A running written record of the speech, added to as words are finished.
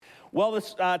Well,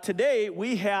 today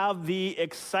we have the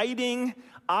exciting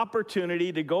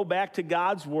opportunity to go back to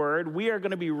God's Word. We are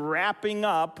going to be wrapping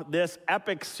up this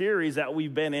epic series that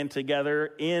we've been in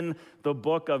together in the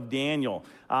book of Daniel.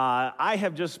 I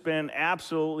have just been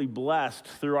absolutely blessed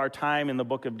through our time in the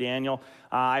book of Daniel.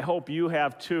 I hope you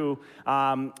have too.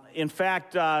 In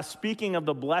fact, speaking of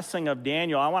the blessing of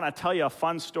Daniel, I want to tell you a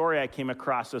fun story I came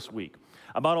across this week.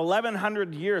 About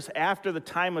 1,100 years after the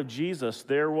time of Jesus,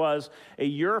 there was a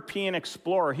European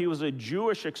explorer. He was a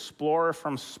Jewish explorer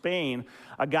from Spain,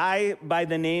 a guy by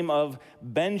the name of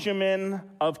Benjamin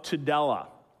of Tudela.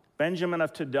 Benjamin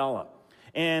of Tudela.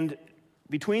 And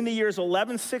between the years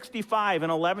 1165 and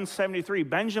 1173,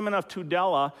 Benjamin of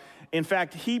Tudela, in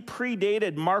fact, he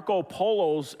predated Marco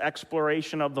Polo's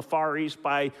exploration of the Far East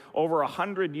by over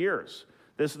 100 years.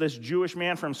 This Jewish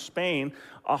man from Spain,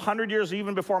 100 years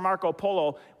even before Marco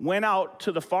Polo, went out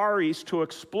to the Far East to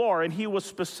explore, and he was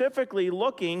specifically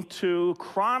looking to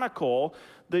chronicle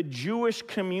the Jewish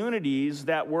communities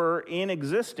that were in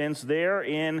existence there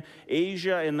in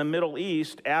Asia and the Middle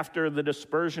East after the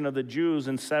dispersion of the Jews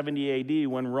in 70 AD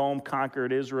when Rome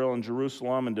conquered Israel and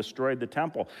Jerusalem and destroyed the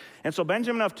temple. And so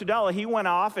Benjamin of Tudela, he went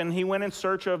off and he went in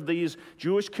search of these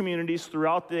Jewish communities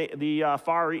throughout the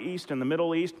Far East and the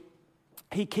Middle East.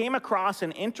 He came across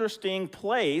an interesting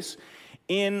place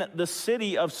in the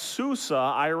city of Susa,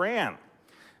 Iran.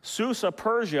 Susa,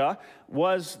 Persia,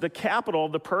 was the capital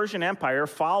of the Persian Empire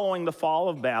following the fall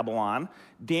of Babylon.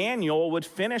 Daniel would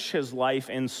finish his life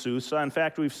in Susa. In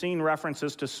fact, we've seen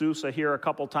references to Susa here a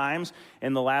couple times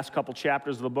in the last couple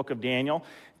chapters of the book of Daniel.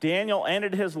 Daniel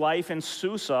ended his life in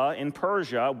Susa in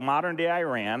Persia, modern-day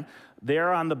Iran,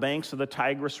 there on the banks of the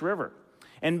Tigris River.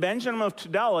 And Benjamin of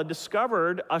Tudela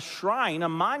discovered a shrine, a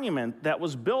monument that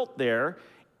was built there,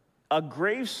 a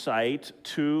gravesite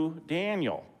to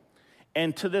Daniel.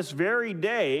 And to this very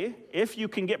day, if you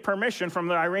can get permission from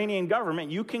the Iranian government,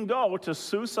 you can go to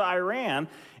Susa, Iran,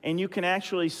 and you can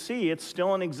actually see it's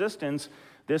still in existence,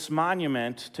 this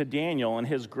monument to Daniel and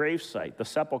his gravesite, the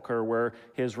sepulcher where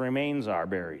his remains are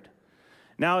buried.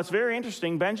 Now, it's very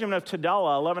interesting. Benjamin of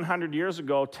Tudela, 1,100 years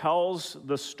ago, tells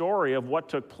the story of what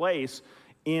took place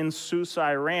in Susa,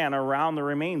 Iran, around the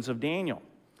remains of Daniel.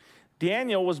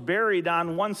 Daniel was buried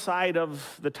on one side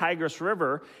of the Tigris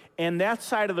River, and that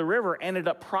side of the river ended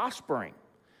up prospering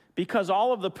because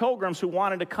all of the pilgrims who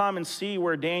wanted to come and see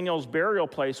where Daniel's burial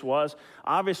place was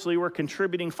obviously were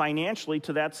contributing financially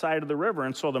to that side of the river,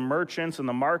 and so the merchants and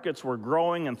the markets were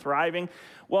growing and thriving.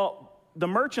 Well, the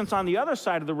merchants on the other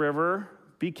side of the river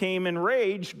became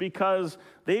enraged because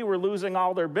they were losing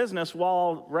all their business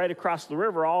while right across the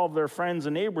river all of their friends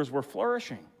and neighbors were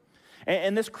flourishing.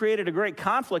 And this created a great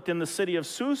conflict in the city of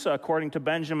Susa, according to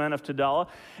Benjamin of Tudela,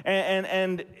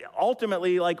 and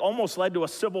ultimately almost led to a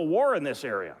civil war in this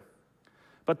area.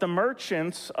 But the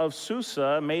merchants of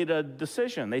Susa made a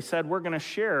decision. They said, we're going to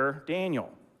share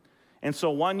Daniel. And so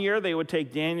one year they would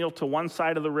take Daniel to one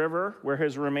side of the river where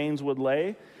his remains would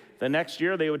lay. The next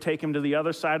year, they would take him to the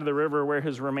other side of the river where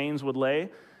his remains would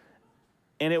lay.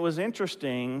 And it was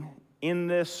interesting, in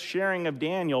this sharing of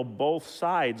Daniel, both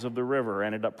sides of the river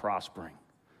ended up prospering.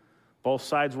 Both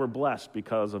sides were blessed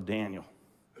because of Daniel.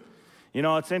 You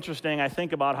know, it's interesting. I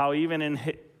think about how even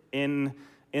in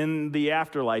the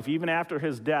afterlife, even after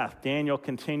his death, Daniel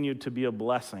continued to be a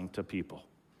blessing to people.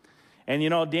 And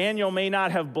you know, Daniel may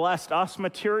not have blessed us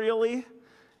materially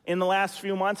in the last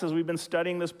few months as we've been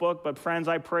studying this book, but friends,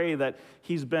 I pray that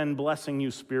he's been blessing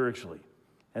you spiritually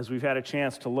as we've had a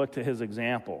chance to look to his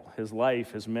example, his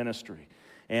life, his ministry,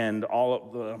 and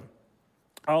all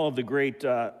of the great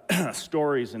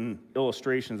stories and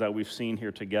illustrations that we've seen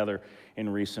here together in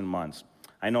recent months.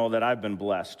 I know that I've been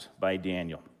blessed by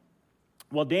Daniel.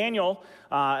 Well, Daniel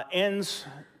ends,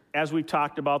 as we've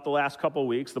talked about the last couple of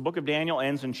weeks, the book of Daniel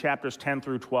ends in chapters 10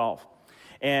 through 12.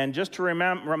 And just to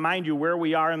remind you where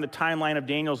we are in the timeline of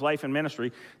Daniel's life and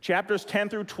ministry, chapters 10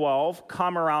 through 12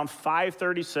 come around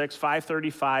 536,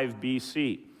 535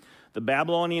 BC. The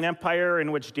Babylonian Empire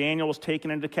in which Daniel was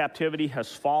taken into captivity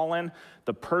has fallen.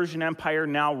 The Persian Empire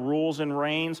now rules and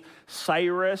reigns.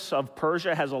 Cyrus of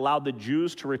Persia has allowed the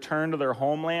Jews to return to their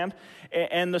homeland.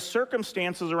 And the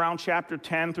circumstances around chapter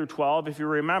 10 through 12, if you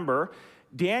remember,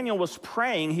 Daniel was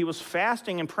praying, he was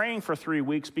fasting and praying for 3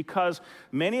 weeks because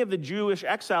many of the Jewish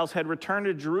exiles had returned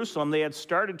to Jerusalem. They had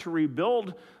started to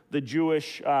rebuild the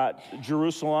Jewish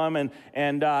Jerusalem,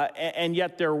 and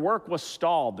yet their work was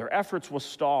stalled, their efforts was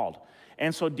stalled.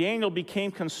 And so Daniel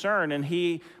became concerned, and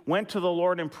he went to the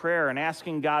Lord in prayer and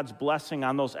asking God's blessing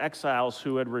on those exiles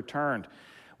who had returned.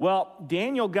 Well,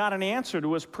 Daniel got an answer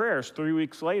to his prayers 3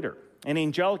 weeks later. An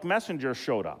angelic messenger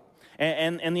showed up.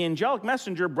 And the angelic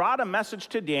messenger brought a message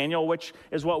to Daniel, which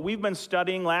is what we've been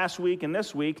studying last week and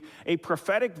this week, a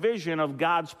prophetic vision of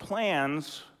God's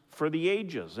plans for the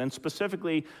ages, and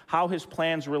specifically how his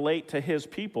plans relate to his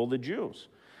people, the Jews.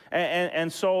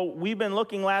 And so we've been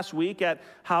looking last week at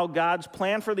how God's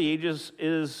plan for the ages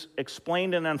is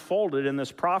explained and unfolded in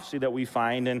this prophecy that we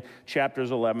find in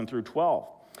chapters 11 through 12.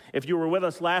 If you were with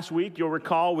us last week, you'll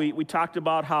recall we talked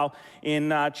about how in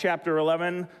chapter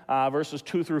 11, verses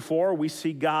 2 through 4, we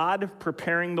see God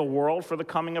preparing the world for the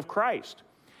coming of Christ.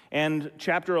 And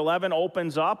chapter 11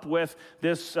 opens up with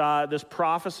this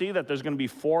prophecy that there's going to be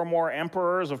 4 more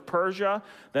emperors of Persia.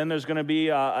 Then there's going to be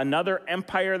another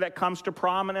empire that comes to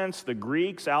prominence, the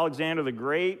Greeks, Alexander the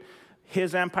Great.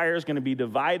 His empire is going to be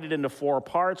divided into 4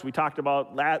 parts. We talked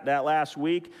about that last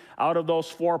week. Out of those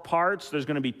 4 parts, there's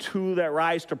going to be 2 that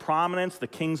rise to prominence, the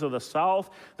kings of the south,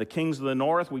 the kings of the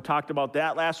north. We talked about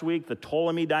that last week, the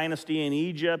Ptolemy dynasty in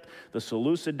Egypt, the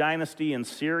Seleucid dynasty in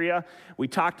Syria. We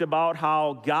talked about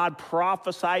how God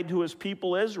prophesied to his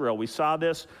people Israel. We saw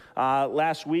this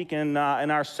last week in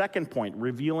our second point,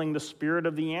 revealing the spirit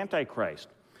of the Antichrist.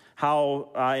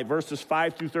 How verses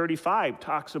 5 through 35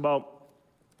 talks about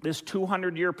this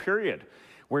 200-year period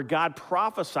where God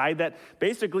prophesied that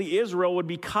basically Israel would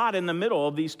be caught in the middle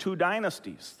of these 2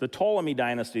 dynasties, the Ptolemy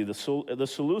dynasty, the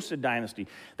Seleucid dynasty.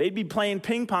 They'd be playing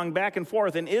ping pong back and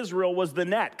forth, and Israel was the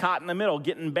net caught in the middle,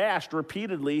 getting bashed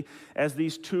repeatedly as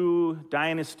these 2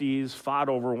 dynasties fought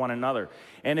over one another.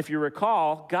 And if you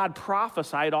recall, God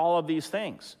prophesied all of these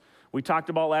things. We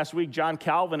talked about last week, John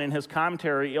Calvin in his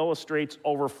commentary illustrates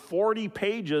over 40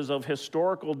 pages of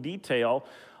historical detail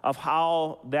of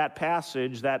how that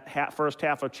passage, that first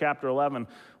half of chapter 11,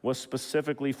 was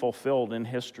specifically fulfilled in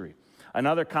history.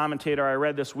 Another commentator I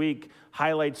read this week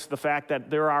highlights the fact that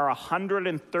there are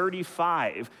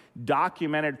 135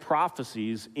 documented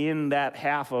prophecies in that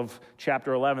half of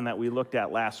chapter 11 that we looked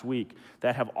at last week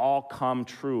that have all come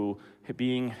true,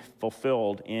 being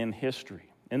fulfilled in history.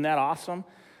 Isn't that awesome?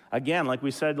 Again, like we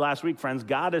said last week, friends,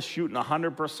 God is shooting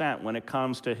 100% when it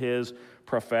comes to his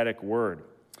prophetic word.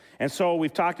 And so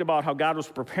we've talked about how God was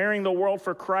preparing the world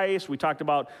for Christ. We talked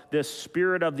about this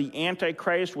spirit of the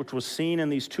Antichrist, which was seen in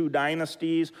these 2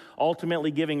 dynasties, ultimately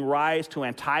giving rise to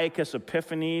Antiochus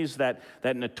Epiphanes, that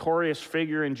notorious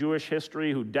figure in Jewish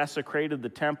history who desecrated the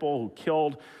temple, who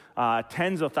killed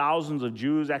tens of thousands of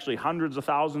Jews, actually hundreds of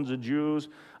thousands of Jews.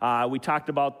 We talked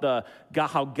about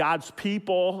how God's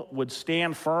people would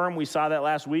stand firm. We saw that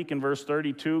last week in verse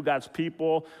 32. God's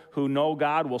people who know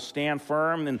God will stand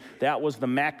firm. And that was the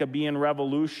Maccabean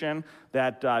revolution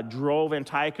that drove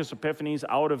Antiochus Epiphanes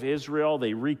out of Israel.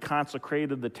 They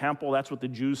reconsecrated the temple. That's what the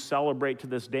Jews celebrate to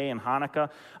this day in Hanukkah.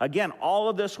 Again, all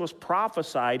of this was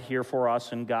prophesied here for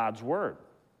us in God's word.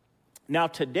 Now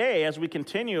today, as we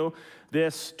continue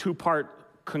this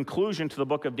 2-part conclusion to the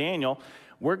book of Daniel,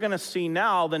 we're going to see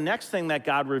now the next thing that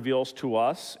God reveals to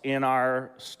us in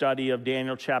our study of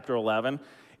Daniel chapter 11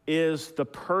 is the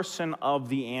person of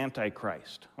the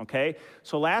Antichrist, okay?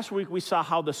 So last week we saw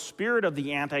how the spirit of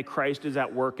the Antichrist is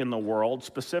at work in the world,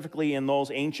 specifically in those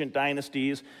ancient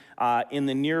dynasties in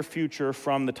the near future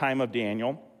from the time of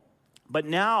Daniel. But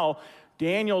now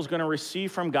Daniel is going to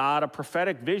receive from God a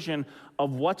prophetic vision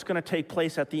of what's going to take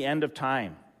place at the end of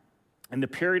time, in the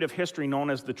period of history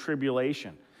known as the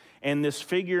tribulation. And this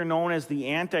figure known as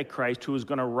the Antichrist who is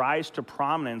going to rise to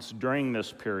prominence during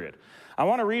this period. I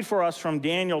want to read for us from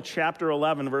Daniel chapter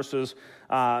 11, verses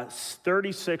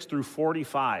 36 through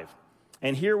 45.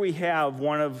 And here we have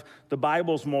one of the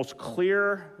Bible's most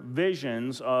clear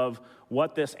visions of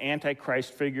what this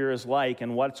Antichrist figure is like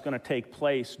and what's going to take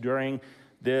place during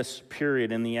this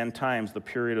period in the end times, the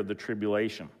period of the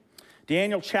tribulation.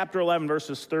 Daniel chapter 11,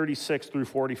 verses 36 through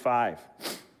 45.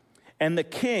 And the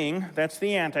king, that's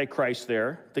the Antichrist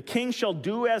there, the king shall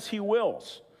do as he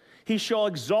wills. He shall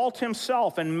exalt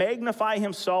himself and magnify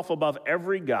himself above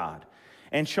every god,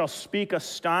 and shall speak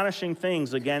astonishing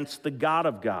things against the God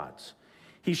of gods.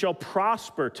 He shall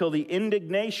prosper till the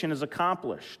indignation is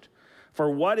accomplished, for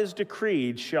what is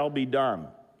decreed shall be done.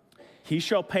 He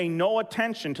shall pay no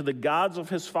attention to the gods of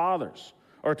his fathers,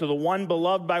 or to the one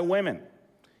beloved by women.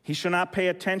 He shall not pay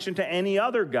attention to any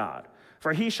other god,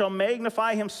 for he shall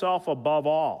magnify himself above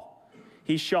all.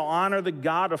 He shall honor the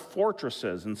God of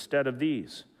fortresses instead of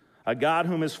these, a God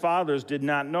whom his fathers did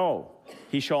not know.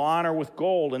 He shall honor with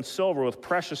gold and silver, with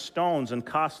precious stones and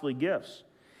costly gifts.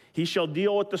 He shall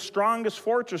deal with the strongest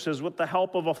fortresses with the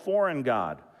help of a foreign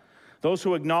god. Those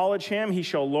who acknowledge him he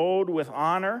shall load with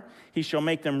honor. He shall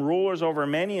make them rulers over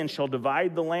many and shall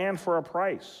divide the land for a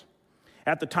price.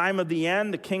 At the time of the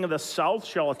end, the king of the south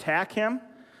shall attack him,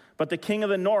 But the king of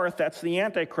the north, that's the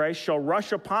Antichrist, shall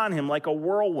rush upon him like a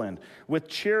whirlwind, with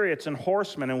chariots and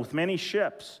horsemen and with many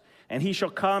ships. And he shall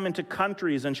come into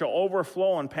countries and shall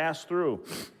overflow and pass through.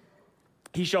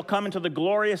 He shall come into the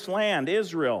glorious land,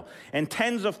 Israel, and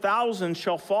tens of thousands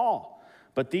shall fall.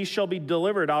 But these shall be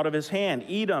delivered out of his hand,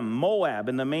 Edom, Moab,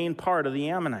 and the main part of the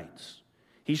Ammonites.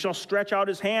 He shall stretch out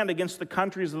his hand against the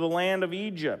countries of the land of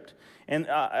Egypt, and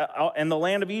the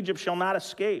land of Egypt shall not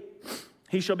escape.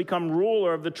 He shall become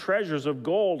ruler of the treasures of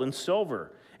gold and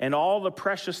silver, and all the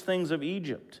precious things of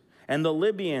Egypt. And the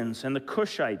Libyans and the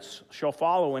Cushites shall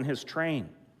follow in his train.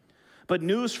 But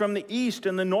news from the east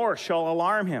and the north shall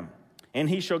alarm him, and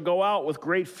he shall go out with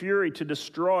great fury to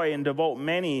destroy and devote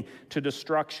many to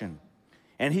destruction.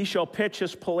 And he shall pitch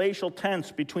his palatial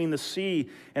tents between the sea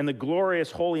and the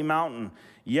glorious holy mountain,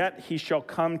 yet he shall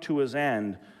come to his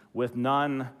end with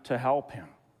none to help him.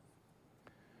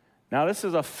 Now, this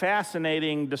is a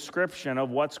fascinating description of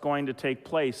what's going to take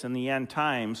place in the end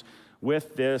times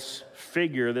with this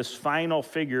figure, this final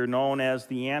figure known as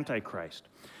the Antichrist.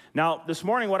 Now, this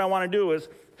morning, what I want to do is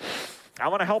I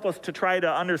want to help us to try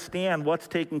to understand what's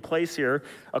taking place here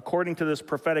according to this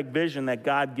prophetic vision that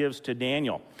God gives to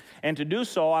Daniel. And to do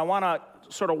so, I want to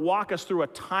sort of walk us through a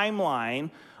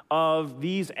timeline of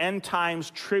these end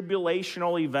times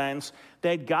tribulational events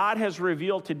that God has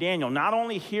revealed to Daniel, not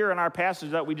only here in our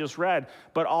passage that we just read,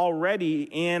 but already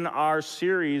in our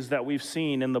series that we've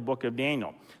seen in the book of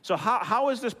Daniel. So how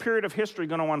is this period of history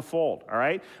going to unfold, all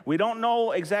right? We don't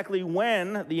know exactly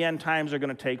when the end times are going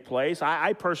to take place.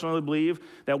 I personally believe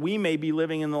that we may be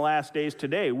living in the last days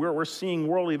today. We're seeing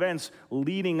world events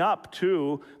leading up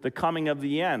to the coming of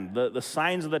the end. The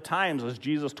signs of the times, as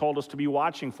Jesus told us to be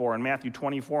watching for in Matthew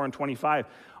 24 and 25,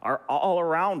 are all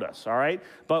around us, all right?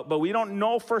 But we don't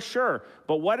know for sure.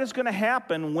 But what is going to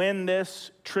happen when this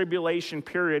tribulation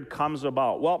period comes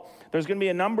about? Well, there's going to be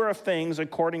a number of things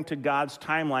according to God's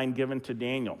timeline given to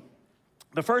Daniel.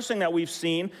 The first thing that we've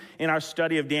seen in our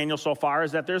study of Daniel so far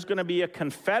is that there's going to be a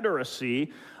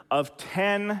confederacy of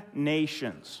 10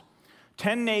 nations.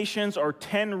 10 nations or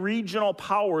 10 regional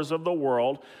powers of the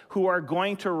world who are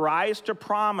going to rise to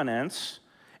prominence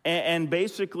and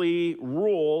basically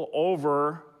rule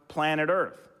over planet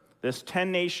Earth, this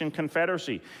 10-nation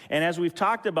confederacy. And as we've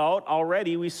talked about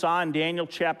already, we saw in Daniel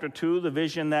chapter 2 the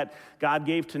vision that God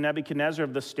gave to Nebuchadnezzar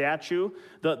of the statue.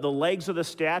 The legs of the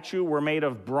statue were made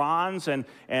of bronze, and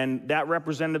that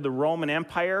represented the Roman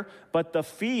Empire. But the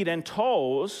feet and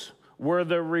toes were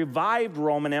the revived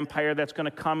Roman Empire that's going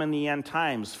to come in the end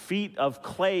times, feet of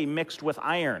clay mixed with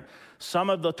iron.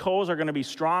 Some of the toes are going to be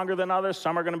stronger than others.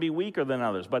 Some are going to be weaker than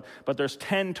others. But there's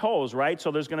 10 toes, right? So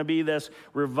there's going to be this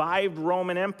revived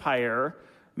Roman Empire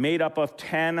made up of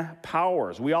 10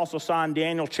 powers. We also saw in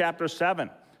Daniel chapter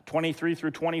 7, 23 through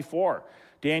 24,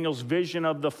 Daniel's vision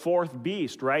of the fourth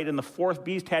beast, right? And the fourth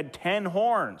beast had 10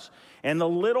 horns, and the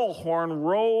little horn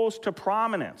rose to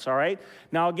prominence, all right?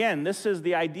 Now, again, this is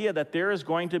the idea that there is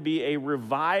going to be a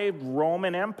revived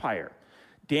Roman Empire.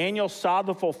 Daniel saw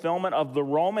the fulfillment of the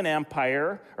Roman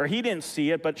Empire, or he didn't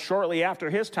see it, but shortly after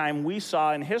his time, we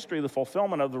saw in history the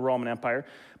fulfillment of the Roman Empire.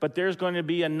 But there's going to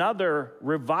be another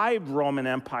revived Roman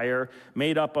Empire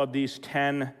made up of these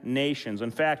 10 nations. In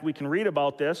fact, we can read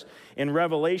about this in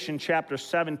Revelation chapter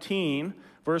 17,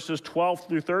 verses 12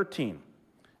 through 13.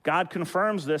 God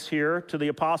confirms this here to the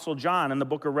Apostle John in the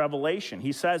book of Revelation.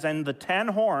 He says, "And the 10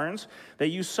 horns that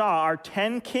you saw are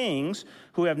 10 kings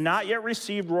who have not yet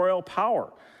received royal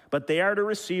power, but they are to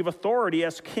receive authority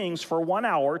as kings for 1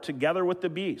 hour together with the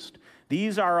beast.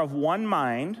 These are of one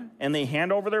mind, and they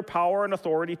hand over their power and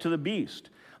authority to the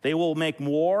beast. They will make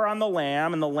war on the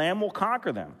Lamb, and the Lamb will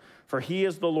conquer them. For he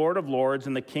is the Lord of lords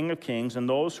and the King of kings, and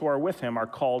those who are with him are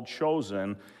called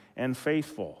chosen and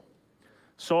faithful."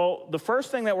 So the first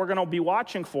thing that we're going to be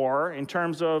watching for in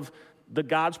terms of the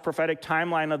God's prophetic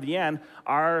timeline of the end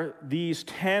are these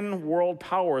 10 world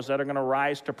powers that are going to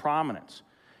rise to prominence.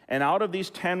 And out of these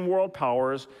 10 world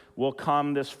powers will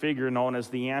come this figure known as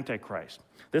the Antichrist.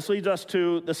 This leads us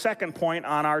to the second point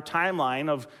on our timeline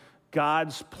of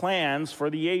God's plans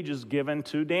for the ages given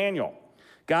to Daniel.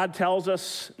 God tells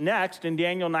us next in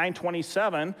Daniel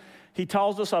 9:27, he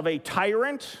tells us of a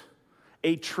tyrant,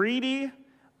 a treaty,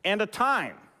 and a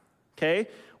time, okay?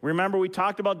 Remember, we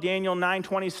talked about Daniel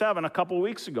 9:27 a couple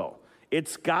weeks ago.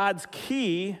 It's God's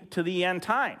key to the end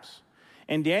times.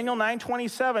 And Daniel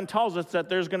 9:27 tells us that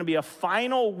there's going to be a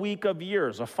final week of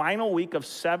years, a final week of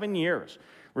 7 years,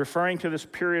 referring to this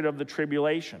period of the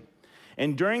tribulation.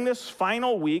 And during this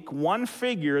final week, one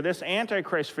figure, this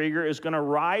Antichrist figure, is going to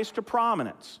rise to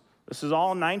prominence. This is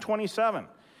all in 9:27.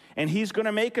 And he's going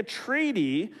to make a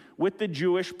treaty with the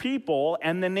Jewish people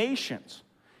and the nations.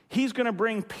 He's going to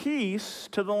bring peace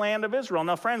to the land of Israel.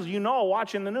 Now, friends, you know,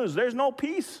 watching the news, there's no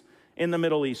peace in the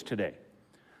Middle East today.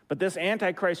 But this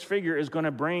Antichrist figure is going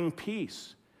to bring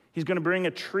peace. He's going to bring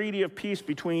a treaty of peace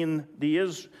between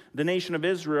the nation of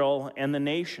Israel and the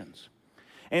nations.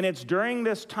 And it's during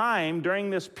this time, during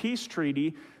this peace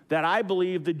treaty, that I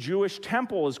believe the Jewish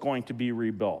temple is going to be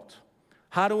rebuilt.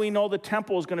 How do we know the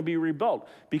temple is going to be rebuilt?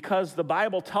 Because the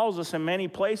Bible tells us in many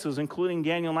places, including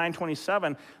Daniel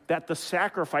 9:27, that the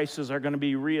sacrifices are going to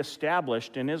be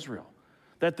reestablished in Israel,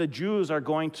 that the Jews are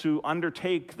going to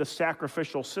undertake the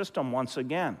sacrificial system once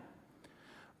again.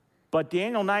 But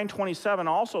Daniel 9:27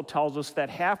 also tells us that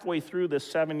halfway through this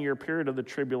 7-year period of the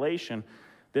tribulation,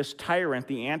 this tyrant,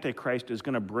 the Antichrist, is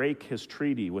going to break his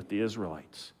treaty with the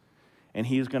Israelites. And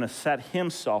he's going to set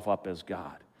himself up as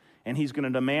God. And he's going to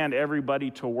demand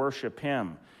everybody to worship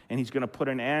him. And he's going to put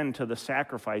an end to the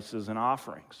sacrifices and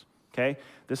offerings. Okay?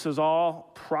 This is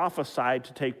all prophesied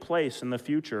to take place in the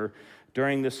future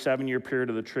during this 7-year period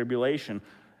of the tribulation.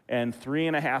 And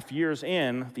 3.5 years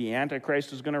in, the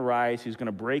Antichrist is going to rise. He's going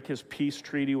to break his peace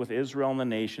treaty with Israel and the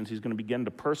nations. He's going to begin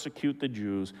to persecute the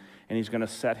Jews. And he's going to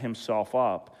set himself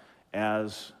up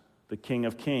as the King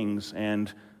of Kings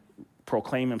and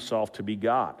proclaim himself to be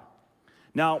God.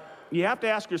 Now, you have to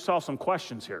ask yourself some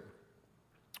questions here.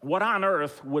 What on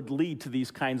earth would lead to these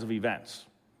kinds of events?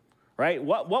 Right?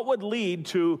 What would lead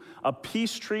to a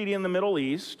peace treaty in the Middle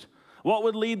East? What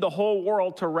would lead the whole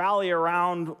world to rally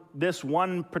around this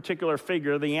one particular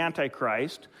figure, the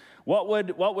Antichrist? What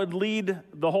would lead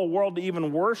the whole world to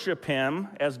even worship him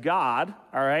as God?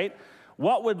 All right?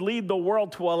 What would lead the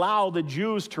world to allow the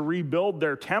Jews to rebuild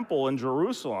their temple in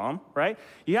Jerusalem, right?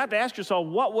 You have to ask yourself,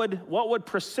 what would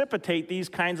precipitate these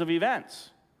kinds of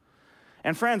events?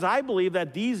 And friends, I believe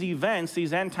that these events,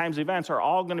 these end times events, are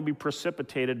all going to be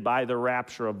precipitated by the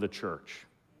rapture of the church.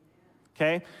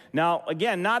 Okay? Now,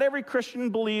 again, not every Christian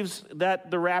believes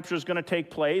that the rapture is going to take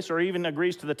place or even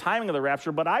agrees to the timing of the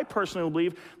rapture, but I personally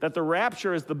believe that the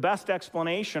rapture is the best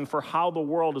explanation for how the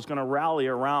world is going to rally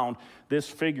around this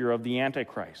figure of the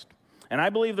Antichrist. And I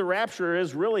believe the rapture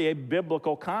is really a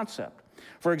biblical concept.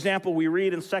 For example, we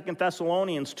read in 2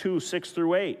 Thessalonians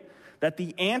 2:6-8, that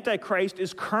the Antichrist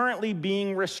is currently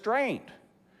being restrained.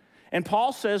 And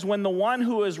Paul says, when the one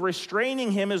who is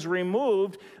restraining him is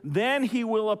removed, then he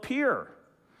will appear.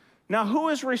 Now, who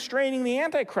is restraining the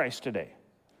Antichrist today?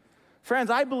 Friends,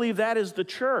 I believe that is the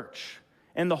church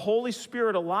and the Holy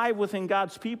Spirit alive within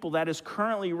God's people that is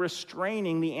currently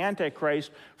restraining the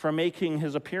Antichrist from making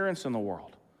his appearance in the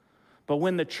world. But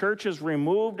when the church is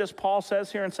removed, as Paul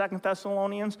says here in 2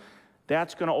 Thessalonians,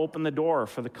 that's going to open the door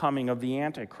for the coming of the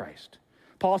Antichrist.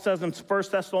 Paul says in 1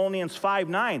 Thessalonians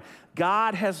 5:9,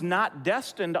 God has not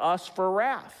destined us for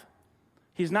wrath.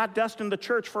 He's not destined the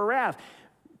church for wrath.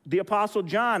 The Apostle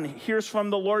John hears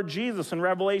from the Lord Jesus in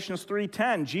Revelations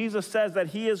 3:10. Jesus says that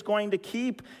he is going to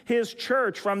keep his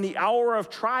church from the hour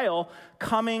of trial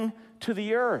coming to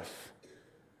the earth.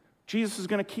 Jesus is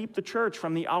going to keep the church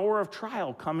from the hour of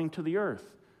trial coming to the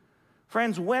earth.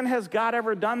 Friends, when has God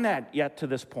ever done that yet to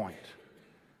this point?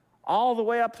 All the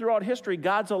way up throughout history,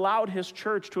 God's allowed his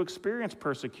church to experience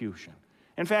persecution.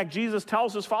 In fact, Jesus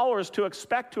tells his followers to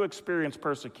expect to experience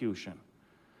persecution.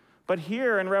 But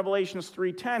here in Revelations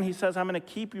 3:10, he says, I'm going to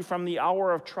keep you from the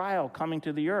hour of trial coming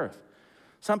to the earth.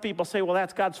 Some people say, well,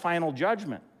 that's God's final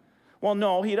judgment. Well,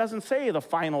 no, he doesn't say the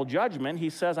final judgment.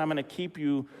 He says, I'm going to keep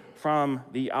you from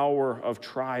the hour of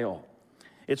trial.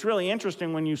 It's really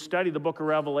interesting when you study the book of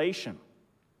Revelation.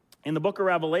 In the book of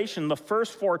Revelation, the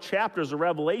first 4 chapters of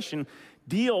Revelation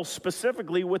deal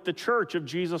specifically with the church of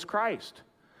Jesus Christ.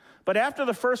 But after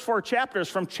the first 4 chapters,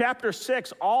 from chapter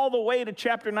 6 all the way to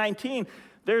chapter 19,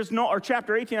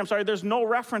 chapter 18, there's no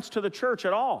reference to the church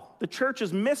at all. The church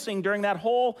is missing during that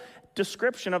whole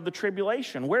description of the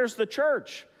tribulation. Where's the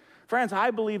church? Friends, I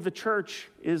believe the church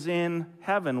is in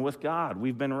heaven with God.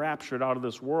 We've been raptured out of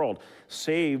this world,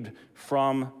 saved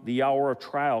from the hour of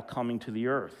trial coming to the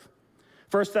earth.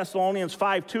 1 Thessalonians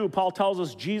 5:2, Paul tells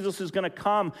us Jesus is going to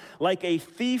come like a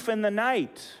thief in the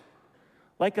night.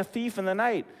 Like a thief in the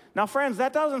night. Now, friends,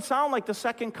 that doesn't sound like the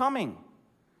second coming.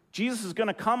 Jesus is going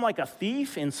to come like a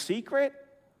thief in secret,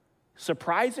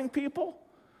 surprising people.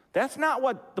 That's not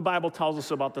what the Bible tells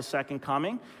us about the second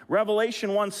coming.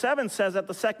 Revelation 1:7 says at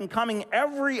the second coming,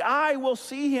 every eye will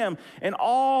see him, and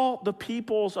all the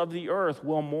peoples of the earth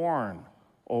will mourn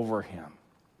over him.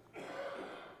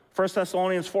 1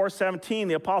 Thessalonians 4:17,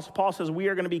 the Apostle Paul says we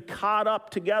are going to be caught up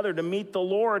together to meet the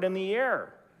Lord in the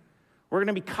air. We're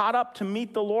going to be caught up to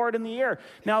meet the Lord in the air.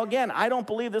 Now again, I don't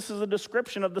believe this is a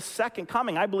description of the second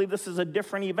coming. I believe this is a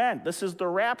different event. This is the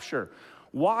rapture.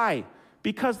 Why?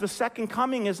 Because the second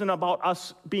coming isn't about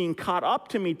us being caught up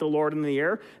to meet the Lord in the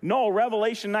air. No,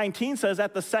 Revelation 19 says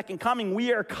at the second coming,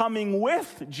 we are coming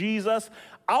with Jesus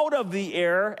out of the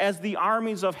air as the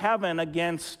armies of heaven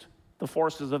against the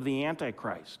forces of the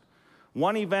Antichrist.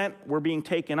 One event, we're being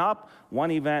taken up.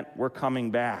 One event, we're coming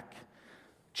back.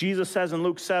 Jesus says in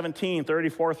Luke 17,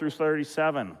 34 through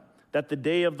 37, that the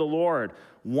day of the Lord,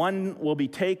 one will be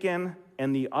taken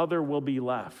and the other will be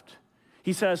left.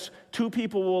 He says, two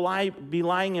people will be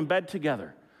lying in bed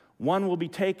together. One will be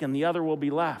taken, the other will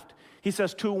be left. He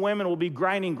says, two women will be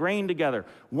grinding grain together.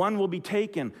 One will be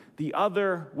taken, the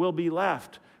other will be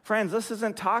left. Friends, this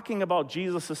isn't talking about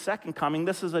Jesus' second coming.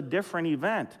 This is a different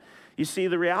event. You see,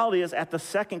 the reality is at the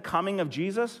second coming of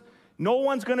Jesus, no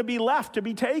one's going to be left to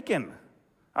be taken.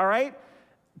 All right?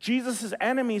 Jesus'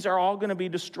 enemies are all going to be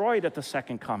destroyed at the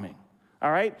second coming.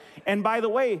 All right? And by the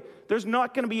way, there's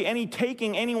not going to be any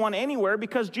taking anyone anywhere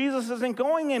because Jesus isn't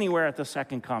going anywhere at the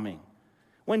second coming.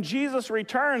 When Jesus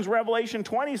returns, Revelation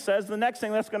 20 says the next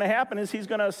thing that's going to happen is he's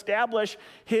going to establish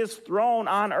his throne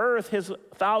on earth, his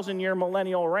 1,000-year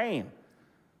millennial reign.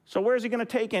 So where's he going to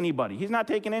take anybody? He's not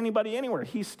taking anybody anywhere.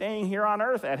 He's staying here on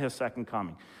earth at his second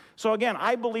coming. So again,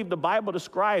 I believe the Bible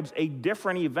describes a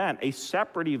different event, a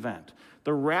separate event,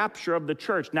 the rapture of the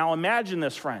church. Now imagine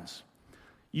this, friends.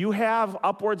 You have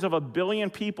upwards of 1 billion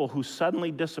people who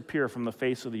suddenly disappear from the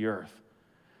face of the earth.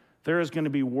 There is going to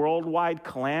be worldwide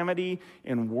calamity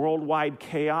and worldwide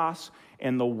chaos,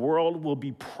 and the world will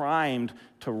be primed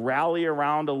to rally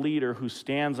around a leader who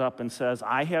stands up and says,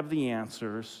 I have the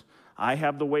answers, I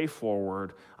have the way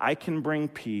forward, I can bring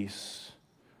peace,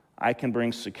 I can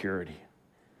bring security.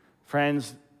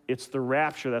 Friends, it's the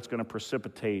rapture that's going to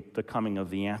precipitate the coming of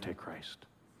the Antichrist.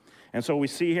 And so we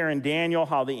see here in Daniel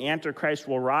how the Antichrist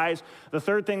will rise. The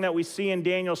third thing that we see in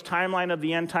Daniel's timeline of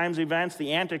the end times events,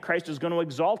 the Antichrist is going to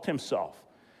exalt himself.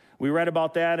 We read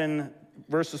about that in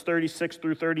verses 36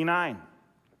 through 39.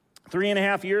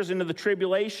 3.5 years into the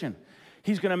tribulation,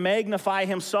 he's going to magnify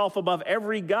himself above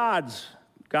every God's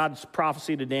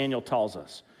prophecy to Daniel tells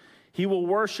us. He will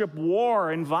worship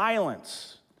war and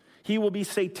violence. He will be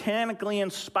satanically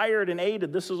inspired and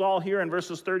aided. This is all here in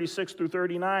verses 36 through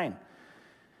 39.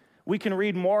 We can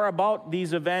read more about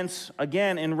these events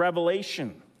again in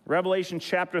Revelation. Revelation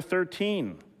chapter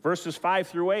 13, verses 5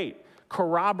 through 8,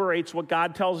 corroborates what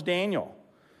God tells Daniel.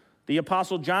 The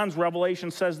Apostle John's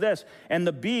revelation says this, and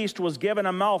the beast was given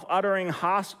a mouth uttering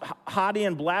haughty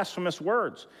and blasphemous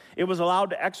words. It was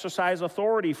allowed to exercise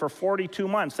authority for 42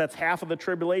 months. That's half of the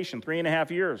tribulation,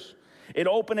 3.5 years. It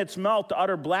opened its mouth to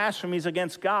utter blasphemies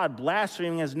against God,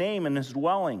 blaspheming his name and his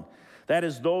dwelling. That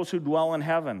is, those who dwell in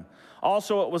heaven.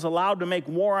 Also, it was allowed to make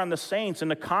war on the saints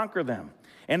and to conquer them.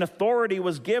 And authority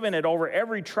was given it over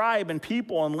every tribe and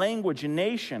people and language and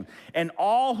nation. And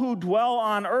all who dwell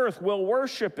on earth will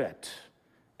worship it.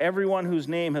 Everyone whose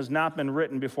name has not been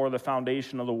written before the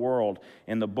foundation of the world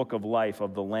in the book of life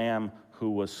of the Lamb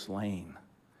who was slain.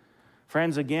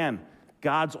 Friends, again,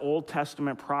 God's Old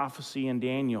Testament prophecy in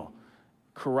Daniel,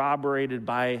 corroborated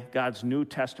by God's New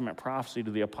Testament prophecy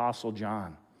to the Apostle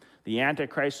John. The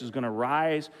Antichrist is going to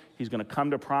rise. He's going to come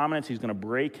to prominence. He's going to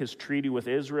break his treaty with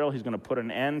Israel. He's going to put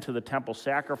an end to the temple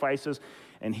sacrifices.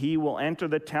 And he will enter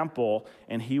the temple,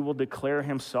 and he will declare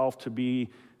himself to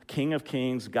be King of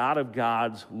kings, God of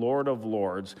gods, Lord of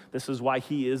lords. This is why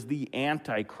he is the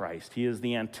Antichrist. He is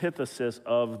the antithesis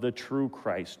of the true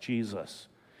Christ, Jesus.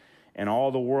 And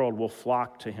all the world will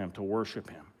flock to him to worship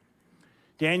him.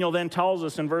 Daniel then tells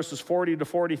us in verses 40 to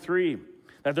 43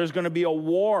 that there's going to be a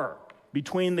war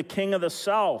between the king of the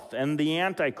south and the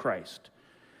Antichrist.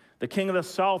 The king of the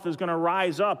south is going to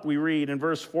rise up, we read in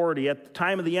verse 40. At the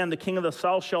time of the end, the king of the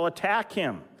south shall attack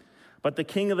him. But the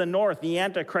king of the north, the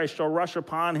Antichrist, shall rush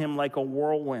upon him like a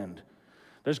whirlwind.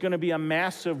 There's going to be a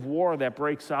massive war that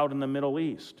breaks out in the Middle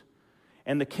East.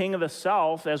 And the king of the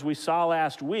south, as we saw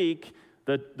last week,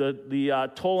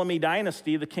 the Ptolemy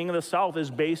dynasty, the king of the south,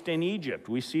 is based in Egypt.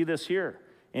 We see this here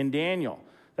in Daniel,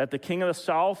 that the king of the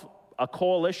south, a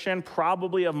coalition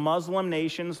probably of Muslim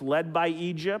nations led by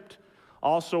Egypt,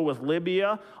 also with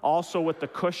Libya, also with the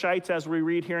Cushites, as we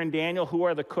read here in Daniel. Who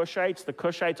are the Cushites? The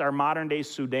Cushites are modern-day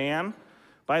Sudan.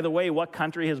 By the way, what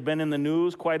country has been in the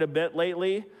news quite a bit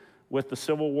lately with the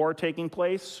civil war taking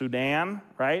place? Sudan,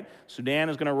 right? Sudan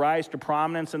is going to rise to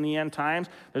prominence in the end times.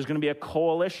 There's going to be a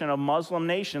coalition of Muslim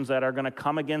nations that are going to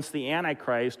come against the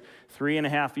Antichrist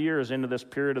 3.5 years into this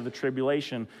period of the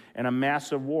tribulation, and a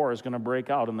massive war is going to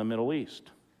break out in the Middle East.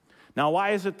 Now, why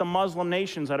is it the Muslim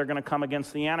nations that are going to come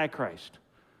against the Antichrist?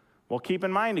 Well, keep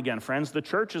in mind again, friends, the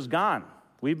church is gone.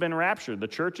 We've been raptured. The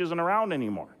church isn't around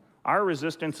anymore. Our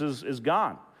resistance is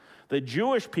gone. The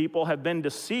Jewish people have been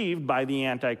deceived by the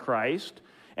Antichrist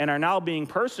and are now being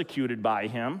persecuted by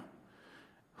him.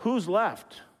 Who's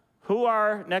left? Who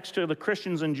are, next to the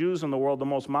Christians and Jews in the world, the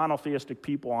most monotheistic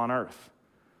people on earth?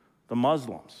 The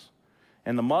Muslims.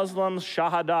 And the Muslims,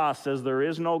 Shahada, says there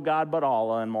is no God but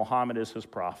Allah, and Muhammad is his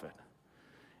prophet.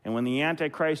 And when the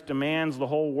Antichrist demands the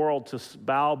whole world to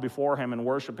bow before him and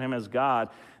worship him as God,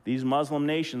 these Muslim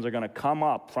nations are going to come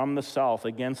up from the south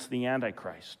against the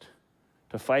Antichrist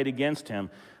to fight against him.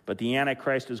 But the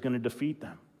Antichrist is going to defeat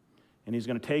them. And he's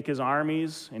going to take his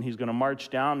armies, and he's going to march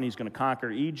down, and he's going to conquer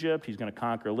Egypt, he's going to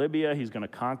conquer Libya, he's going to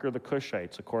conquer the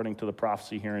Cushites, according to the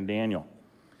prophecy here in Daniel.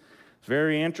 It's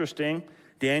very interesting.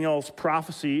 Daniel's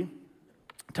prophecy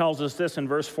tells us this in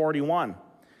verse 41.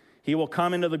 He will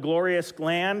come into the glorious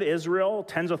land, Israel,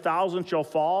 tens of thousands shall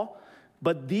fall,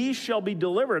 but these shall be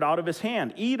delivered out of his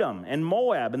hand, Edom and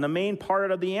Moab and the main part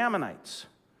of the Ammonites.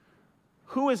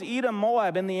 Who is Edom,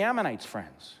 Moab, and the Ammonites,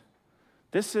 friends?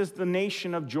 This is the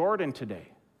nation of Jordan today.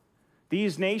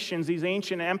 These nations, these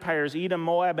ancient empires, Edom,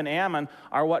 Moab, and Ammon,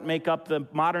 are what make up the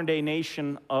modern-day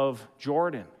nation of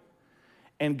Jordan.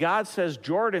 And God says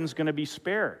Jordan's going to be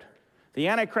spared. The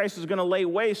Antichrist is going to lay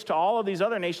waste to all of these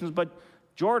other nations, but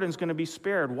Jordan's going to be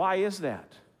spared. Why is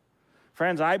that?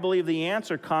 Friends, I believe the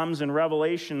answer comes in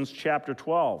Revelation chapter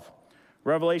 12.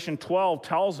 Revelation 12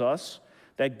 tells us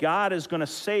that God is going to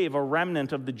save a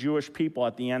remnant of the Jewish people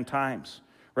at the end times.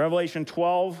 Revelation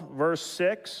 12, verse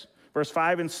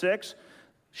 5 and 6,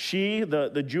 she,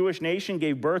 the Jewish nation,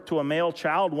 gave birth to a male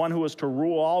child, one who was to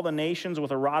rule all the nations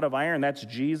with a rod of iron. That's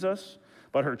Jesus.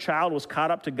 But her child was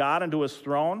caught up to God and to his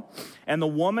throne. And the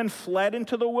woman fled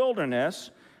into the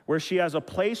wilderness, where she has a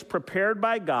place prepared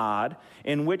by God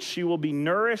in which she will be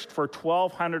nourished for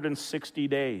 1,260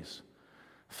 days.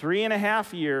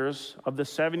 3.5 years of the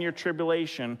 7-year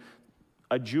tribulation,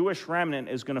 a Jewish remnant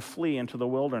is going to flee into the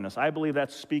wilderness. I believe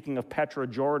that's speaking of Petra,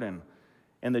 Jordan,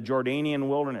 and the Jordanian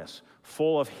wilderness,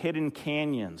 full of hidden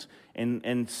canyons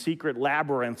and secret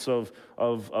labyrinths of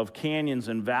canyons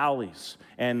and valleys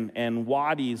and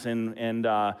wadis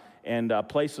and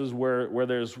places where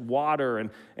there's water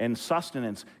and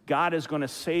sustenance. God is going to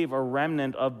save a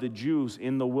remnant of the Jews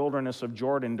in the wilderness of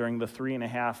Jordan during the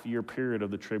 3.5-year period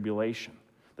of the tribulation.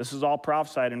 This is all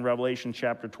prophesied in Revelation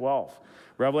chapter 12.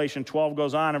 Revelation 12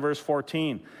 goes on in verse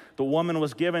 14. The woman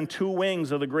was given 2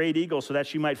 wings of the great eagle so that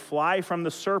she might fly from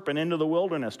the serpent into the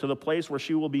wilderness to the place where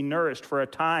she will be nourished for a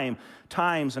time,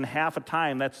 times and half a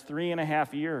time. That's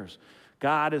 3.5 years.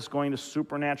 God is going to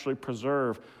supernaturally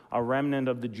preserve a remnant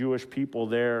of the Jewish people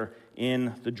there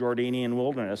in the Jordanian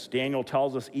wilderness. Daniel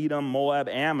tells us Edom, Moab,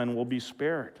 Ammon will be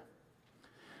spared.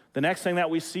 The next thing that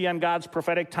we see on God's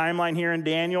prophetic timeline here in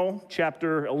Daniel,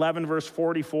 chapter 11, verse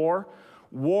 44,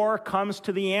 war comes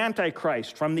to the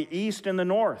Antichrist from the east and the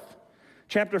north.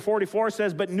 Chapter 44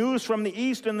 says, but news from the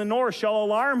east and the north shall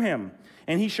alarm him,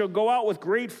 and he shall go out with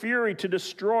great fury to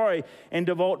destroy and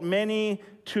devote many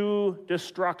to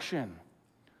destruction.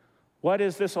 What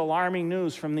is this alarming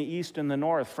news from the east and the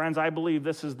north? Friends, I believe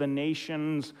this is the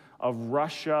nations of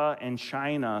Russia and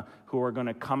China who are going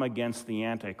to come against the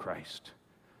Antichrist.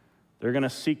 They're going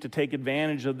to seek to take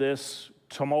advantage of this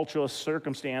tumultuous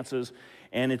circumstances.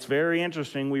 And it's very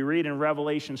interesting. We read in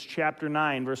Revelation chapter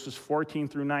 9, verses 14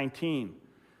 through 19.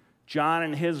 John,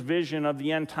 in his vision of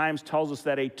the end times, tells us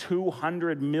that a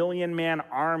 200 million man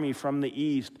army from the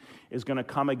east is going to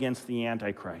come against the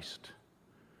Antichrist.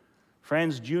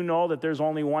 Friends, do you know that there's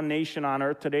only one nation on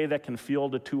earth today that can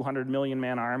field a 200 million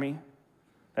man army?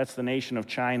 That's the nation of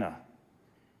China.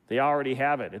 They already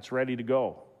have it. It's ready to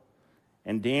go.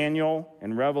 And Daniel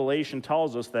and Revelation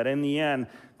tells us that in the end,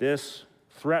 this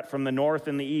threat from the north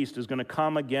and the east is going to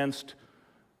come against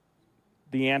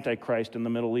the Antichrist in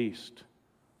the Middle East.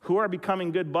 Who are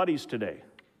becoming good buddies today?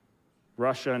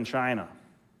 Russia and China.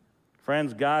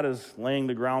 Friends, God is laying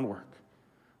the groundwork.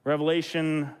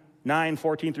 Revelation 9,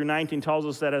 14 through 19 tells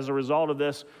us that as a result of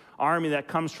this army that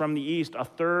comes from the east,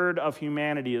 1/3 of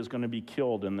humanity is going to be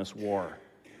killed in this war.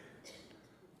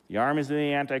 The armies of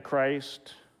the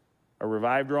Antichrist, a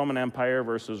revived Roman Empire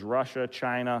versus Russia,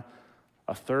 China,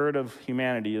 1/3 of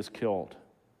humanity is killed.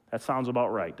 That sounds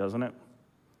about right, doesn't it?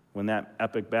 When that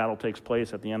epic battle takes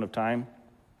place at the end of time.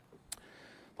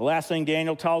 The last thing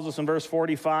Daniel tells us in verse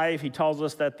 45, he tells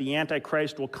us that the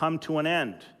Antichrist will come to an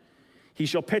end. He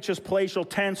shall pitch his palatial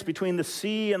tents between the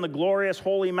sea and the glorious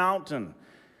holy mountain.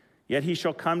 Yet he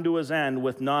shall come to his end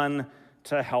with none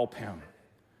to help him.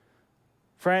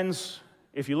 Friends,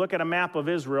 if you look at a map of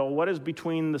Israel, what is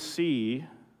between the sea,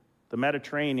 the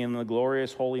Mediterranean, and the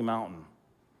glorious holy mountain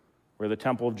where the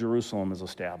Temple of Jerusalem is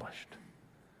established?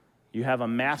 you have a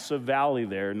massive valley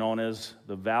there known as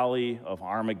the Valley of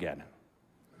Armageddon.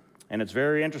 And it's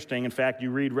very interesting. In fact,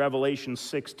 you read Revelation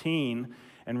 16,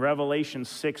 and Revelation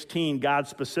 16, God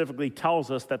specifically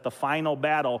tells us that the final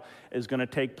battle is going to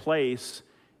take place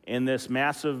in this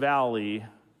massive valley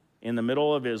in the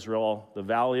middle of Israel, the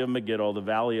Valley of Megiddo, the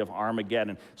Valley of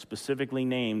Armageddon, specifically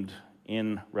named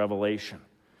in Revelation.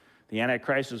 The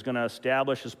Antichrist is going to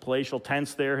establish his palatial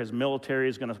tents there. His military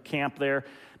is going to camp there.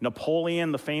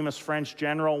 Napoleon, the famous French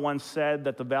general, once said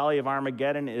that the Valley of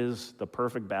Armageddon is the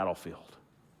perfect battlefield.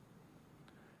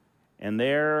 And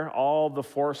there, all the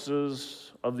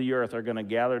forces of the earth are going to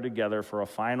gather together for a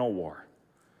final war.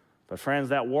 But friends,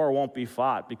 that war won't be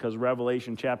fought because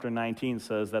Revelation chapter 19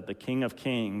 says that the King of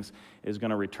Kings is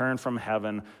going to return from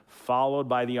heaven, followed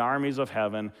by the armies of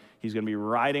heaven. He's going to be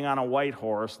riding on a white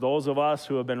horse. Those of us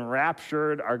who have been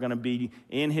raptured are going to be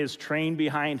in his train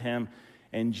behind him.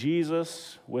 And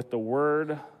Jesus, with the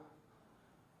word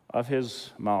of his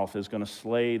mouth, is going to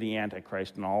slay the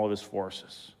Antichrist and all of his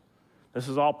forces. This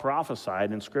is all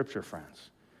prophesied in Scripture,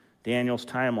 friends. Daniel's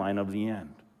timeline of the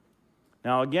end.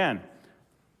 Now again,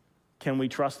 can we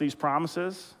trust these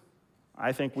promises?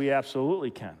 I think we absolutely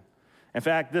can. In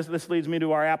fact, this leads me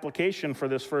to our application for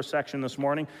this first section this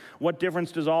morning. What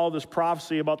difference does all this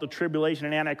prophecy about the tribulation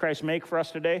and Antichrist make for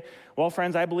us today? Well,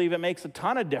 friends, I believe it makes a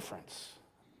ton of difference.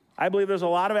 I believe there's a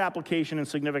lot of application and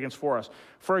significance for us.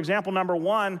 For example, number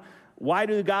one, why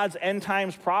do God's end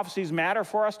times prophecies matter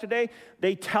for us today?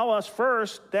 They tell us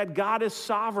first that God is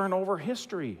sovereign over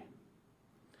history.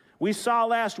 We saw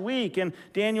last week in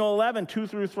Daniel 11, 2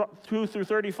 through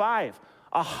 35,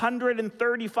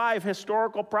 135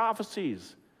 historical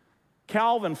prophecies.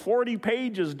 Calvin, 40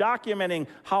 pages documenting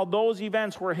how those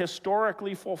events were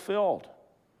historically fulfilled.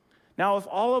 Now, if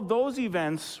all of those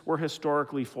events were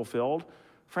historically fulfilled,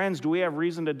 friends, do we have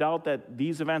reason to doubt that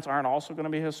these events aren't also going to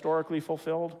be historically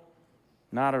fulfilled?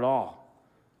 Not at all.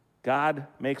 God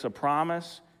makes a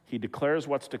promise, he declares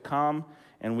what's to come,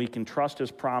 and we can trust his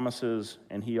promises,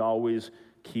 and he always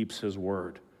keeps his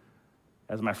word.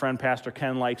 As my friend Pastor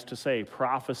Ken likes to say,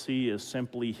 prophecy is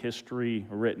simply history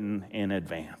written in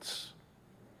advance.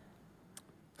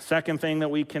 Second thing that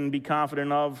we can be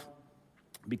confident of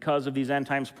because of these end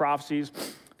times prophecies,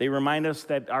 they remind us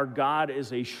that our God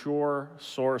is a sure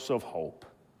source of hope.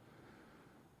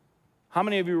 How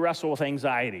many of you wrestle with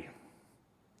anxiety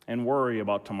and worry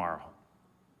about tomorrow?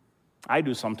 I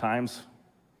do sometimes.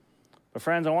 But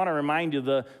friends, I want to remind you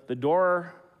the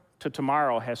door to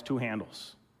tomorrow has two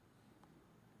handles.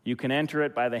 You can enter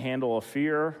it by the handle of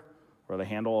fear or the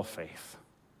handle of faith.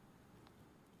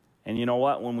 And you know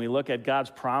what? When we look at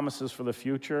God's promises for the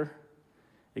future,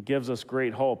 it gives us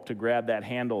great hope to grab that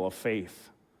handle of faith,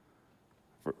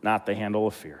 not the handle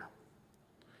of fear.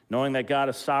 Knowing that God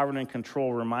is sovereign and in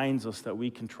control reminds us that we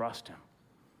can trust him,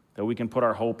 that we can put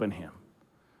our hope in him.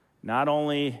 Not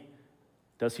only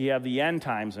does he have the end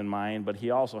times in mind, but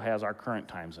he also has our current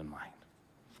times in mind.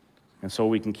 And so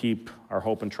we can keep our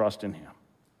hope and trust in him.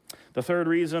 The third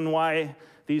reason why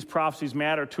these prophecies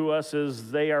matter to us is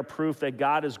they are proof that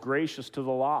God is gracious to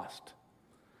the lost.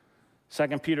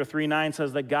 2 Peter 3:9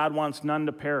 says that God wants none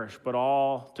to perish, but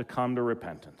all to come to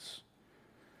repentance.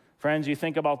 Friends, you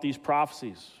think about these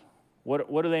prophecies. What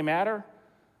do they matter?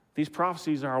 These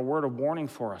prophecies are a word of warning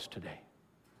for us today.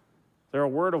 They're a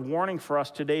word of warning for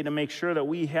us today to make sure that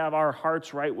we have our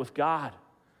hearts right with God.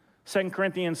 2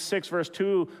 Corinthians 6, verse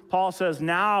 2, Paul says,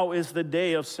 now is the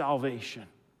day of salvation.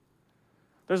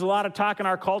 There's a lot of talk in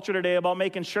our culture today about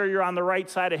making sure you're on the right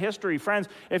side of history. Friends,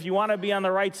 if you want to be on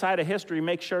the right side of history,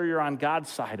 make sure you're on God's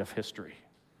side of history.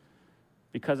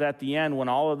 Because at the end, when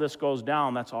all of this goes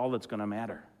down, that's all that's going to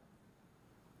matter.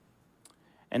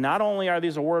 And not only are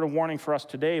these a word of warning for us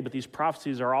today, but these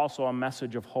prophecies are also a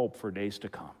message of hope for days to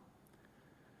come.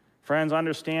 Friends,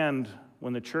 understand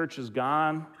when the church is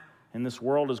gone and this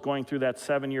world is going through that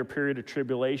 7-year period of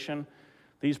tribulation,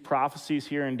 these prophecies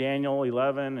here in Daniel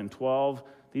 11 and 12,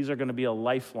 these are going to be a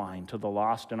lifeline to the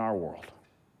lost in our world.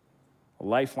 A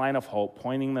lifeline of hope,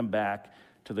 pointing them back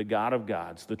to the God of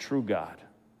gods, the true God.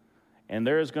 And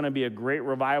there is going to be a great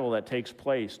revival that takes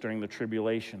place during the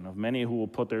tribulation of many who will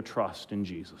put their trust in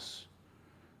Jesus.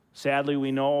 Sadly,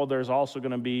 we know there's also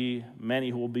going to be many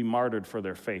who will be martyred for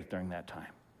their faith during that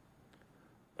time.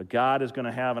 But God is going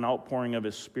to have an outpouring of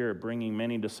his Spirit, bringing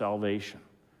many to salvation.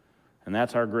 And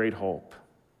that's our great hope.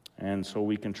 And so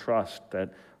we can trust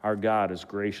that our God is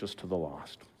gracious to the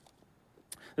lost.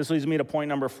 This leads me to point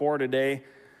number 4 today.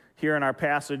 Here in our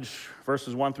passage,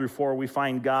 verses 1 through 4, we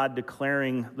find God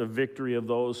declaring the victory of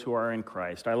those who are in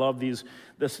Christ. I love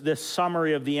this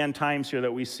summary of the end times here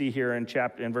that we see here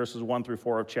in verses 1 through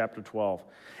 4 of chapter 12.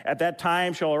 At that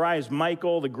time shall arise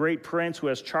Michael, the great prince, who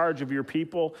has charge of your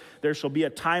people. There shall be a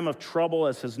time of trouble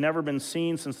as has never been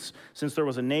seen since there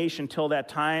was a nation till that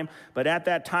time. But at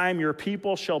that time your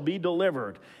people shall be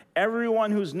delivered, everyone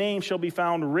whose name shall be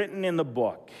found written in the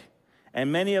book. And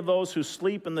many of those who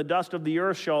sleep in the dust of the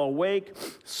earth shall awake,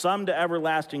 some to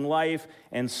everlasting life,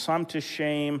 and some to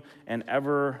shame and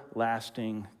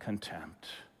everlasting contempt.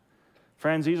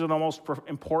 Friends, these are the most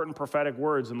important prophetic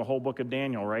words in the whole book of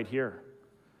Daniel right here.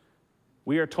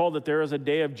 We are told that there is a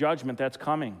day of judgment that's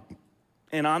coming.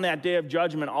 And on that day of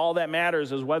judgment, all that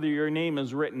matters is whether your name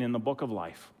is written in the book of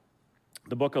life.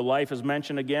 The book of life is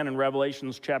mentioned again in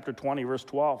Revelation chapter 20, verse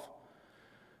 12.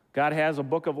 God has a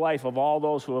book of life of all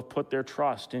those who have put their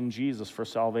trust in Jesus for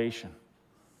salvation.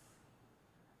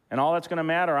 And all that's going to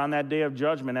matter on that day of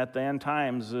judgment at the end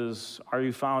times is, are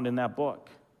you found in that book?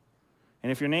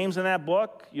 And if your name's in that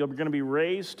book, you're going to be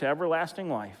raised to everlasting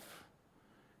life.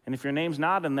 And if your name's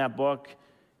not in that book,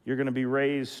 you're going to be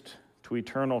raised to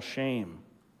eternal shame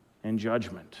and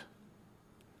judgment.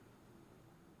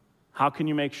 How can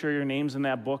you make sure your name's in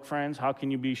that book, friends? How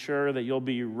can you be sure that you'll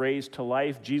be raised to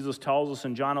life? Jesus tells us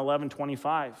in John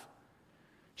 11:25.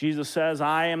 Jesus says,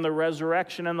 I am the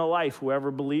resurrection and the life.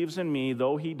 Whoever believes in me,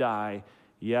 though he die,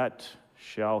 yet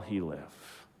shall he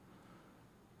live.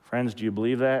 Friends, do you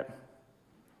believe that?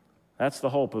 That's the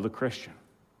hope of the Christian.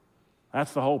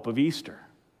 That's the hope of Easter.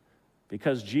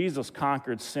 Because Jesus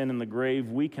conquered sin in the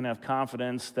grave, we can have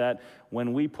confidence that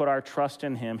when we put our trust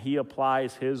in him, he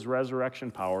applies his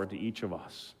resurrection power to each of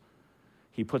us.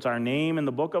 He puts our name in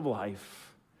the book of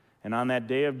life, and on that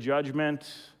day of judgment,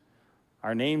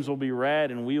 our names will be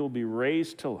read and we will be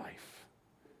raised to life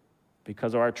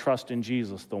because of our trust in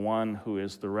Jesus, the one who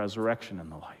is the resurrection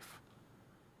and the life.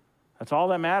 That's all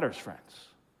that matters, friends,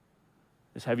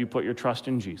 is have you put your trust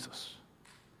in Jesus?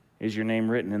 Is your name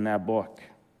written in that book?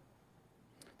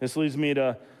 This leads me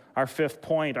to our fifth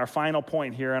point, our final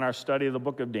point here in our study of the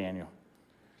book of Daniel.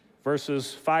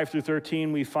 Verses 5 through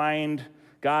 13, we find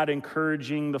God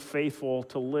encouraging the faithful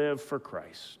to live for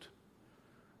Christ.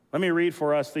 Let me read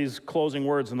for us these closing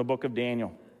words in the book of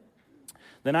Daniel.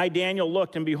 Then I, Daniel,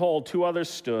 looked, and behold, two others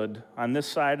stood on this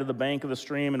side of the bank of the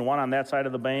stream and one on that side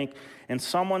of the bank. And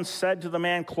someone said to the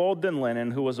man clothed in linen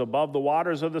who was above the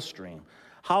waters of the stream,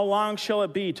 how long shall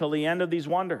it be till the end of these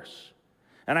wonders?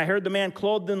 And I heard the man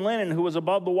clothed in linen who was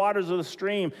above the waters of the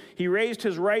stream. He raised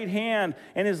his right hand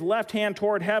and his left hand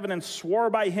toward heaven and swore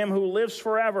by him who lives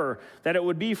forever that it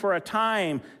would be for a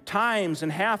time, times,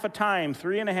 and half a time,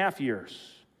 3.5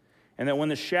 years. And that when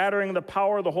the shattering of the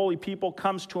power of the holy people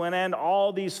comes to an end,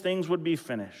 all these things would be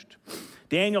finished.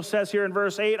 Daniel says here in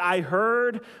verse 8, I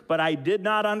heard, but I did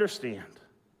not understand.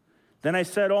 Then I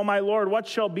said, O my Lord, what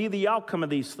shall be the outcome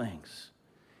of these things?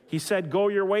 He said, go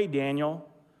your way, Daniel.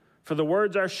 For the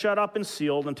words are shut up and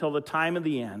sealed until the time of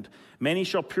the end. Many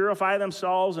shall purify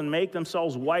themselves and make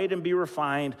themselves white and be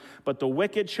refined, but the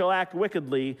wicked shall act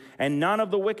wickedly, and none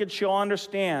of the wicked shall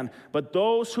understand, but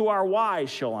those who are wise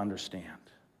shall understand.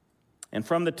 And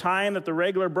from the time that the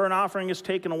regular burnt offering is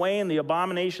taken away and the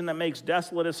abomination that makes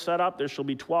desolate is set up, there shall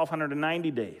be 1,290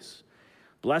 days.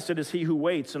 Blessed is he who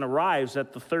waits and arrives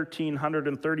at the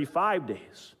 1,335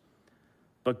 days.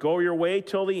 But go your way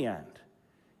till the end,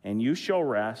 and you shall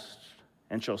rest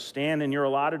and shall stand in your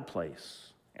allotted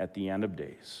place at the end of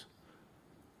days.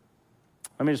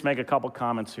 Let me just make a couple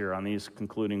comments here on these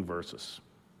concluding verses.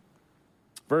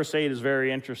 Verse 8 is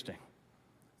very interesting.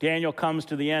 Daniel comes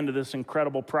to the end of this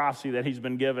incredible prophecy that he's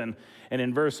been given. And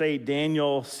in verse 8,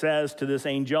 Daniel says to this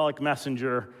angelic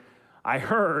messenger, I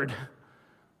heard,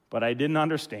 but I didn't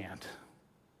understand.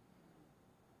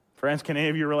 Friends, can any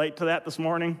of you relate to that this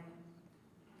morning?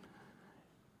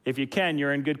 If you can,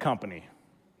 you're in good company.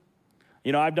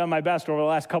 You know, I've done my best over the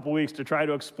last couple weeks to try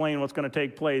to explain what's going to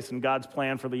take place in God's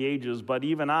plan for the ages, but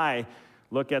even I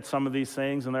look at some of these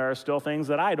things, and there are still things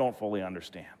that I don't fully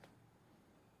understand.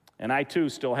 And I, too,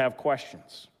 still have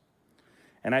questions.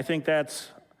 And I think that's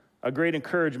a great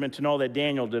encouragement to know that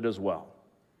Daniel did as well.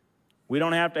 We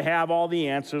don't have to have all the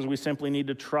answers. We simply need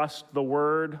to trust the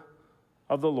word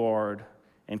of the Lord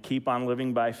and keep on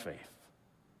living by faith.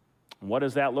 And what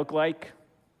does that look like?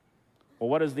 Well,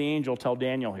 what does the angel tell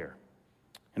Daniel here?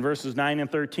 In verses 9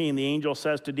 and 13, the angel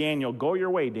says to Daniel, go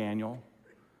your way, Daniel.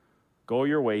 Go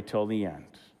your way till the end.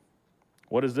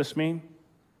 What does this mean?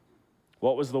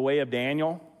 What was the way of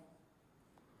Daniel?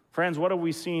 Friends, what have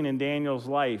we seen in Daniel's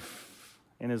life,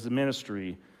 in his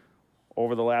ministry,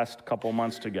 over the last couple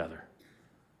months together?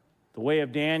 The way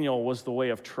of Daniel was the way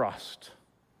of trust,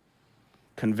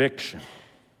 conviction,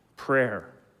 prayer,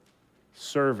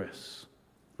 service,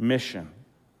 mission.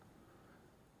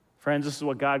 Friends, this is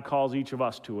what God calls each of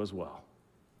us to as well.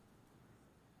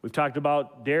 We've talked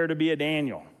about dare to be a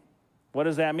Daniel. What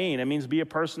does that mean? It means be a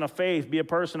person of faith, be a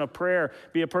person of prayer,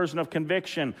 be a person of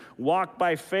conviction, walk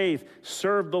by faith,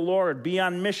 serve the Lord, be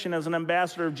on mission as an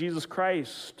ambassador of Jesus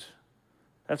Christ.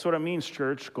 That's what it means,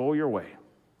 church. Go your way.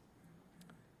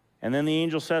 And then the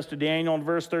angel says to Daniel in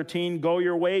verse 13, go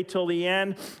your way till the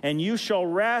end, and you shall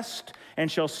rest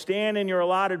and shall stand in your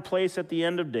allotted place at the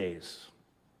end of days.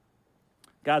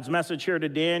 God's message here to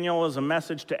Daniel is a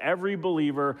message to every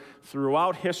believer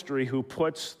throughout history who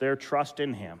puts their trust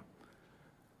in him.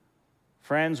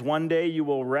 Friends, one day you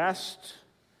will rest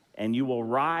and you will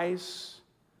rise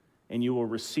and you will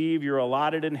receive your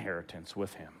allotted inheritance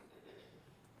with him.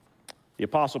 The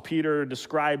Apostle Peter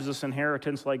describes this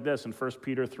inheritance like this in 1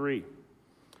 Peter 3.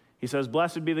 He says,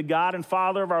 blessed be the God and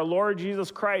Father of our Lord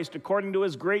Jesus Christ, according to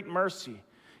his great mercy.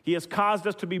 He has caused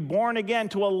us to be born again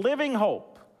to a living hope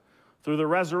through the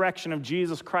resurrection of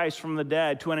Jesus Christ from the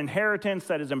dead, to an inheritance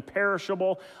that is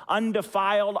imperishable,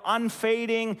 undefiled,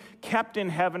 unfading, kept in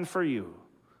heaven for you,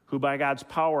 who by God's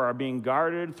power are being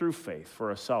guarded through faith for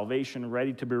a salvation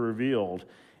ready to be revealed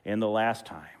in the last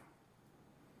time.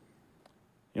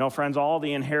 You know, friends, all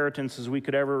the inheritances we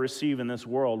could ever receive in this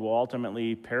world will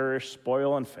ultimately perish,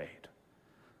 spoil, and fade.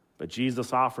 But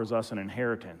Jesus offers us an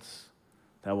inheritance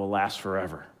that will last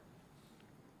forever.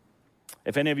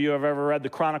 If any of you have ever read the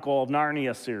Chronicles of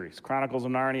Narnia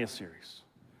series,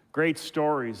 great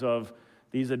stories of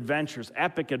these adventures,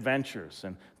 epic adventures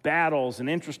and battles and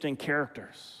interesting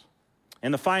characters.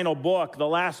 In the final book, the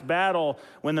last battle,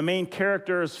 when the main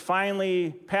characters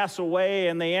finally pass away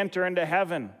and they enter into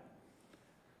heaven,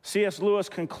 C.S. Lewis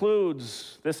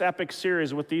concludes this epic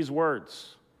series with these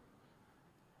words.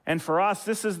 And for us,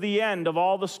 this is the end of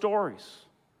all the stories.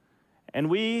 And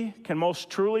we can most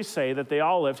truly say that they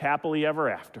all lived happily ever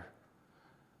after.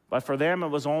 But for them, it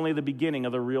was only the beginning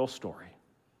of the real story.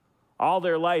 All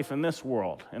their life in this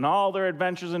world and all their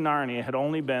adventures in Narnia had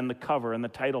only been the cover and the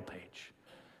title page.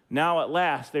 Now, at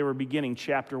last, they were beginning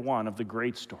chapter 1 of the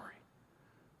great story,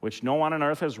 which no one on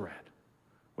earth has read,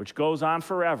 which goes on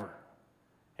forever,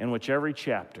 in which every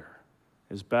chapter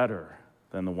is better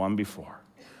than the one before.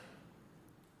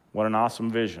 What an awesome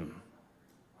vision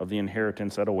of the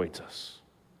inheritance that awaits us.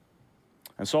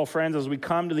 And so, friends, as we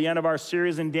come to the end of our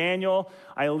series in Daniel,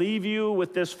 I leave you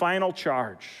with this final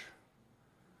charge.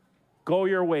 Go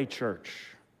your way, church.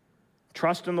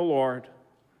 Trust in the Lord,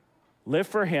 live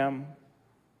for him,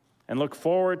 and look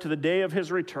forward to the day of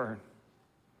his return.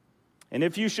 And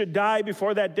if you should die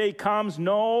before that day comes,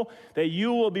 know that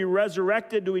you will be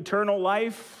resurrected to eternal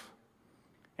life,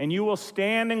 and you will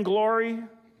stand in glory,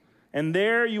 and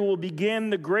there you will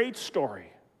begin the great story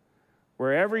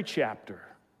where every chapter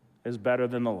is better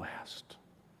than the last.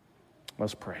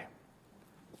 Let's pray.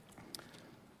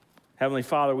 Heavenly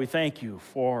Father, we thank you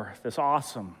for this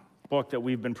awesome book that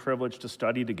we've been privileged to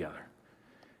study together,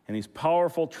 and these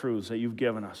powerful truths that you've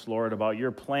given us, Lord, about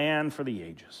your plan for the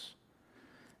ages.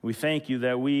 We thank you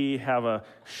that we have a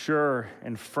sure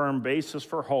and firm basis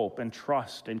for hope and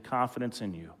trust and confidence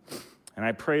in you. And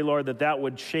I pray, Lord, that that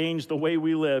would change the way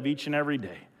we live each and every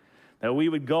day, that we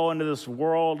would go into this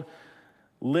world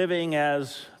living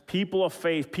as people of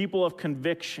faith, people of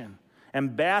conviction,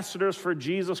 ambassadors for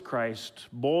Jesus Christ,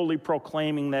 boldly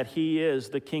proclaiming that he is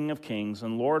the King of Kings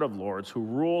and Lord of Lords, who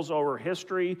rules over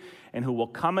history and who will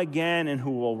come again and who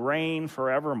will reign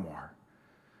forevermore.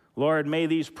 Lord, may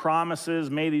these promises,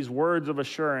 may these words of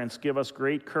assurance give us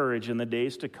great courage in the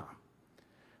days to come.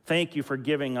 Thank you for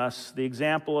giving us the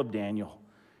example of Daniel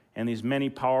and these many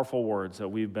powerful words that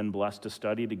we've been blessed to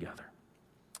study together.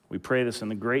 We pray this in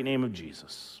the great name of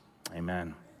Jesus.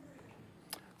 Amen.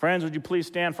 Friends, would you please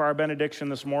stand for our benediction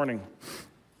this morning?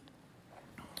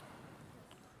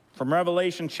 From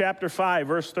Revelation chapter 5,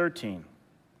 verse 13.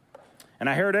 And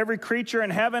I heard every creature in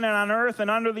heaven and on earth and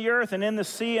under the earth and in the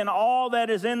sea and all that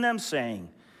is in them saying,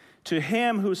 to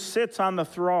him who sits on the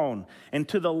throne and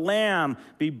to the Lamb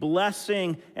be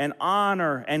blessing and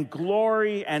honor and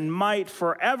glory and might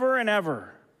forever and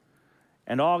ever.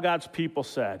 And all God's people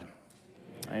said,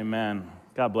 Amen.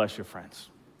 God bless you, friends.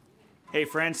 Hey,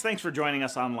 friends, thanks for joining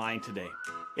us online today.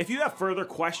 If you have further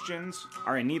questions,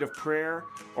 are in need of prayer,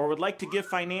 or would like to give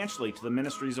financially to the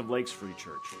ministries of Lakes Free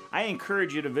Church, I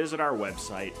encourage you to visit our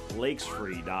website,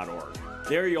 lakesfree.org.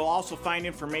 There you'll also find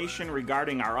information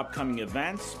regarding our upcoming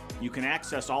events. You can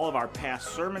access all of our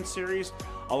past sermon series,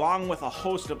 along with a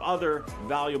host of other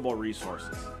valuable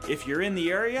resources. If you're in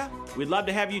the area, we'd love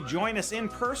to have you join us in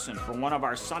person for one of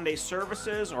our Sunday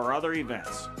services or other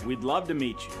events. We'd love to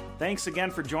meet you. Thanks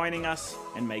again for joining us,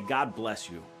 and may God bless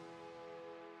you.